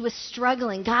leave. He was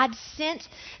struggling. God sent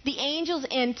the angels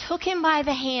in, took him by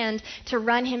the hand to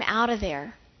run him out of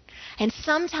there. And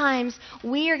sometimes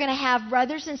we are going to have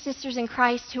brothers and sisters in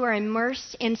Christ who are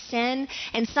immersed in sin.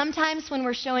 And sometimes when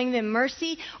we're showing them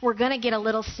mercy, we're going to get a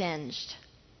little singed.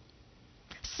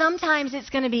 Sometimes it's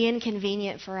going to be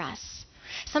inconvenient for us.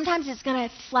 Sometimes it's going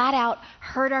to flat out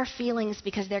hurt our feelings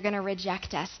because they're going to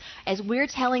reject us as we're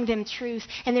telling them truth.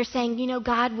 And they're saying, you know,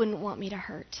 God wouldn't want me to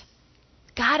hurt.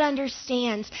 God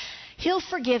understands. He'll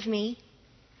forgive me.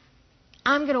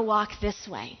 I'm going to walk this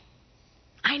way.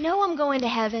 I know I'm going to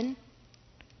heaven.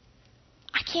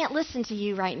 I can't listen to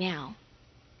you right now.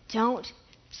 Don't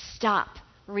stop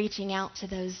reaching out to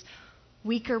those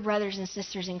weaker brothers and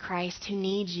sisters in Christ who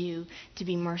need you to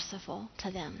be merciful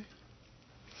to them.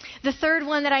 The third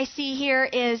one that I see here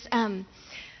is to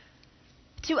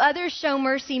others show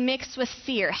mercy mixed with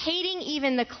fear, hating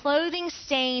even the clothing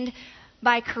stained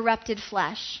by corrupted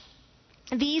flesh.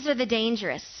 These are the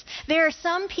dangerous. There are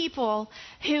some people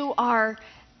who are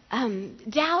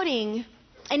doubting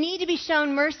and need to be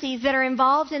shown mercies that are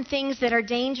involved in things that are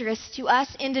dangerous to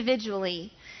us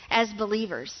individually as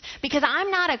believers, because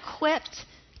I'm not equipped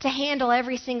to handle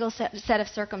every single set of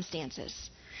circumstances.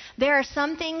 There are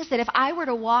some things that if I were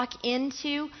to walk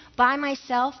into by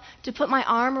myself to put my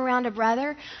arm around a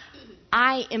brother,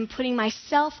 I am putting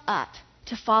myself up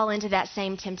to fall into that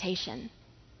same temptation.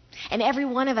 And every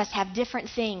one of us have different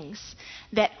things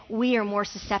that we are more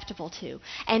susceptible to,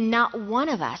 and not one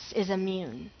of us is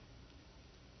immune.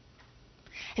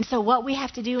 And so what we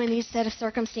have to do in these set of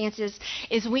circumstances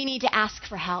is we need to ask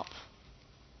for help.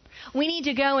 We need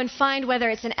to go and find, whether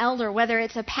it's an elder, whether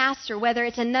it's a pastor, whether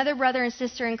it's another brother and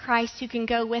sister in Christ who can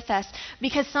go with us,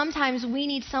 because sometimes we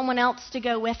need someone else to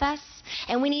go with us,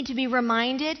 and we need to be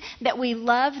reminded that we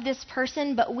love this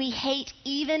person, but we hate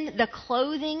even the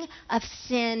clothing of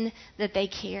sin that they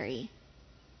carry.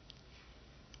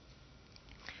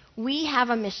 We have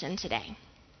a mission today.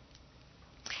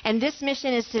 And this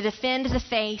mission is to defend the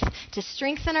faith, to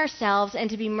strengthen ourselves, and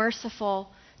to be merciful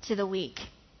to the weak.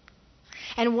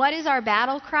 And what is our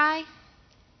battle cry?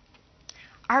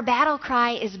 Our battle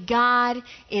cry is God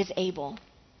is able.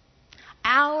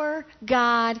 Our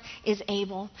God is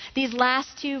able. These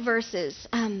last two verses,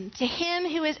 to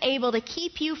him who is able to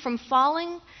keep you from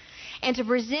falling and to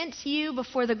present you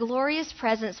before the glorious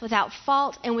presence without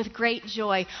fault and with great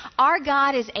joy. Our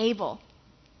God is able.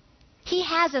 He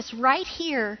has us right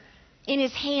here in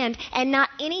his hand, and not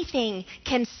anything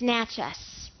can snatch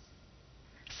us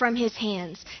from his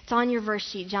hands. It's on your verse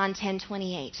sheet, John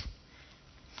 10:28.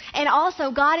 And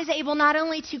also, God is able not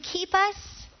only to keep us,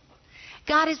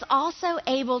 God is also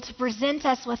able to present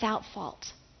us without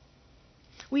fault.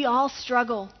 We all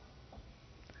struggle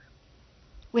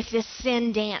with this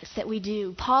sin dance that we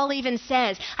do. Paul even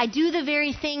says, I do the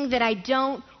very thing that I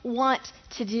don't want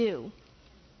to do.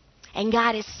 And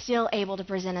God is still able to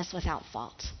present us without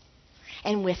fault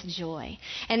and with joy.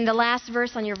 And the last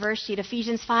verse on your verse sheet,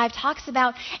 Ephesians 5, talks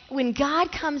about when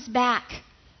God comes back,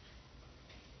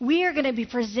 we are going to be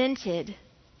presented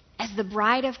as the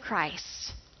bride of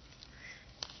Christ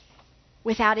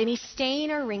without any stain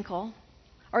or wrinkle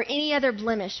or any other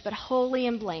blemish, but holy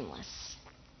and blameless.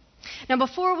 Now,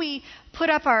 before we put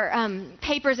up our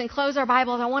papers and close our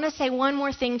Bibles, I want to say one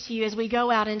more thing to you as we go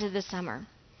out into the summer.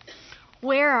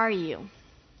 Where are you?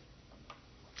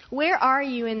 Where are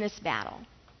you in this battle?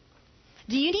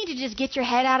 Do you need to just get your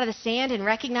head out of the sand and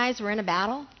recognize we're in a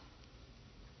battle?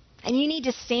 And you need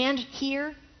to stand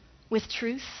here with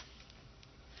truth?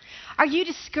 Are you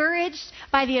discouraged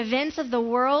by the events of the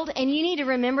world and you need to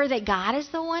remember that God is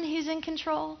the one who's in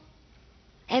control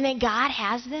and that God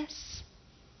has this?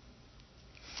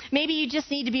 Maybe you just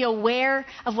need to be aware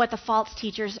of what the false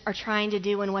teachers are trying to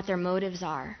do and what their motives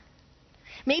are.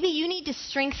 Maybe you need to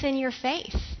strengthen your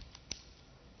faith.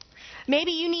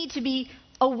 Maybe you need to be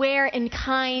aware and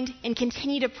kind and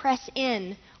continue to press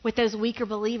in with those weaker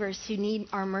believers who need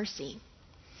our mercy.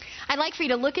 I'd like for you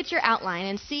to look at your outline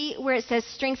and see where it says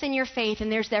strengthen your faith,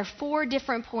 and there are 4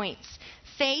 different points: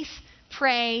 faith,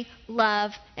 pray,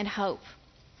 love, and hope.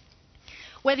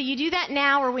 Whether you do that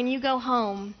now or when you go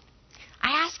home,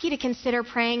 I ask you to consider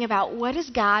praying about, what does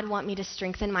God want me to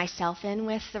strengthen myself in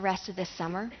with the rest of this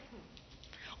summer?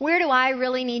 Where do I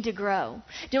really need to grow?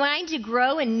 Do I need to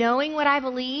grow in knowing what I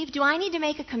believe? Do I need to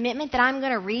make a commitment that I'm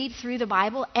going to read through the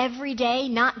Bible every day,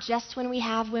 not just when we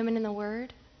have Women in the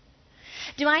Word?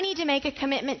 Do I need to make a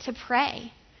commitment to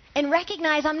pray and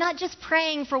recognize I'm not just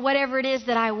praying for whatever it is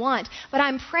that I want, but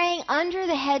I'm praying under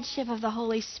the headship of the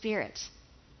Holy Spirit?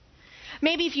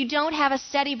 Maybe if you don't have a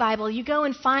study Bible, you go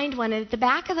and find one, and at the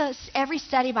back of every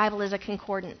study Bible is a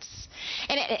concordance.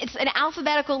 And it's an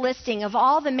alphabetical listing of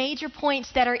all the major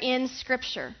points that are in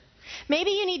Scripture.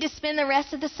 Maybe you need to spend the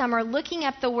rest of the summer looking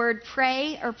up the word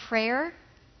pray or prayer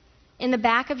in the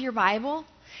back of your Bible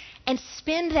and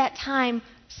spend that time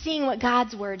seeing what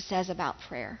God's Word says about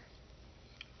prayer.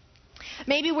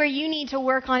 Maybe where you need to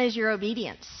work on is your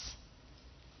obedience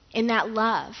in that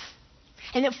love.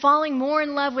 And that falling more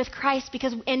in love with Christ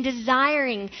and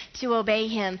desiring to obey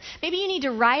him. Maybe you need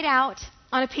to write out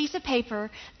on a piece of paper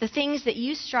the things that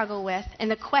you struggle with and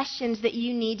the questions that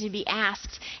you need to be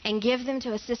asked, and give them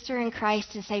to a sister in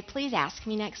Christ and say, please ask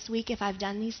me next week if I've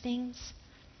done these things.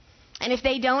 And if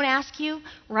they don't ask you,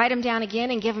 write them down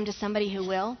again and give them to somebody who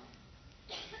will.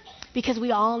 Because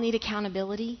we all need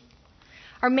accountability.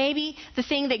 Or maybe the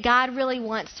thing that God really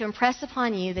wants to impress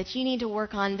upon you that you need to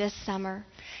work on this summer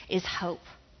is hope.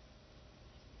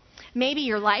 Maybe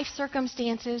your life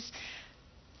circumstances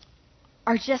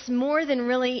are just more than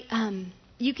really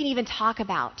you can even talk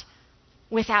about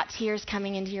without tears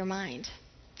coming into your mind.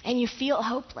 And you feel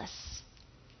hopeless.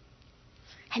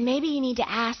 And maybe you need to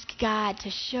ask God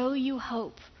to show you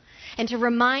hope and to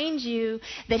remind you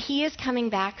that he is coming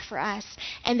back for us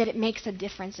and that it makes a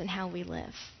difference in how we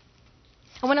live.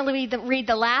 I want to read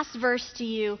the last verse to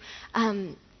you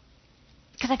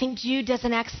because I think Jude does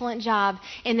an excellent job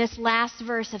in this last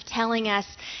verse of telling us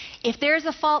if there's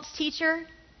a false teacher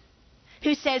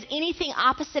who says anything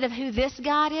opposite of who this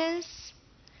God is,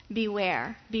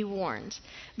 beware, be warned.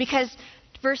 Because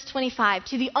verse 25,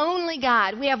 to the only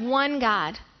God, we have one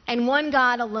God and one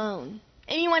God alone.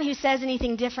 Anyone who says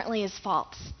anything differently is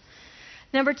false.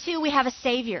 Number 2, we have a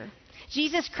Savior.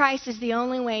 Jesus Christ is the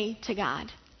only way to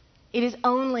God. It is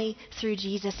only through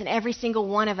Jesus, and every single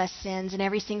one of us sins, and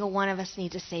every single one of us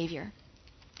needs a Savior.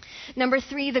 Number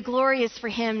 3, the glory is for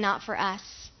him, not for us.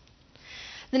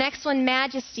 The next one,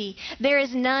 majesty. There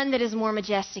is none that is more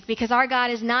majestic, because our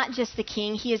God is not just the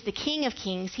King. He is the King of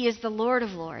kings. He is the Lord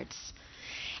of lords.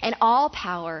 And all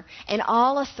power and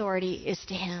all authority is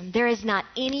to him. There is not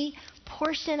any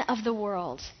portion of the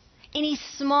world, any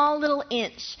small little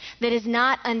inch, that is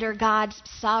not under God's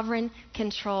sovereign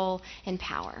control and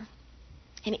power.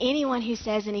 And anyone who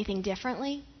says anything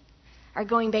differently are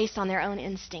going based on their own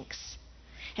instincts.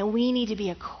 And we need to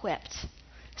be equipped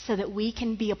so that we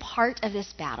can be a part of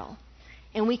this battle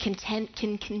and we can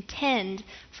contend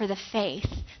for the faith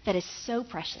that is so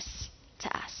precious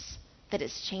to us, that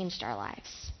has changed our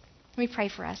lives. Let me pray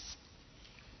for us.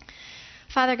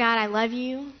 Father God, I love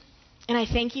you, and I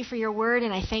thank you for your word,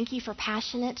 and I thank you for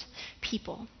passionate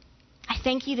people. I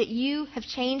thank you that you have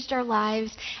changed our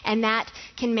lives, and that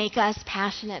can make us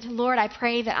passionate. Lord, I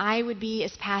pray that I would be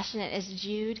as passionate as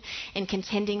Jude in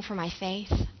contending for my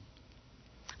faith.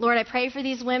 Lord, I pray for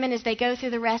these women as they go through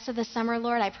the rest of the summer.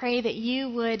 Lord, I pray that you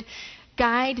would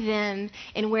guide them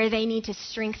in where they need to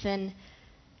strengthen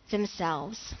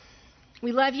themselves.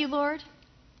 We love you, Lord.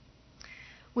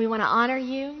 We want to honor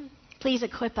you. Please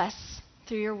equip us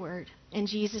through your word. In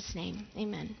Jesus' name,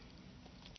 amen.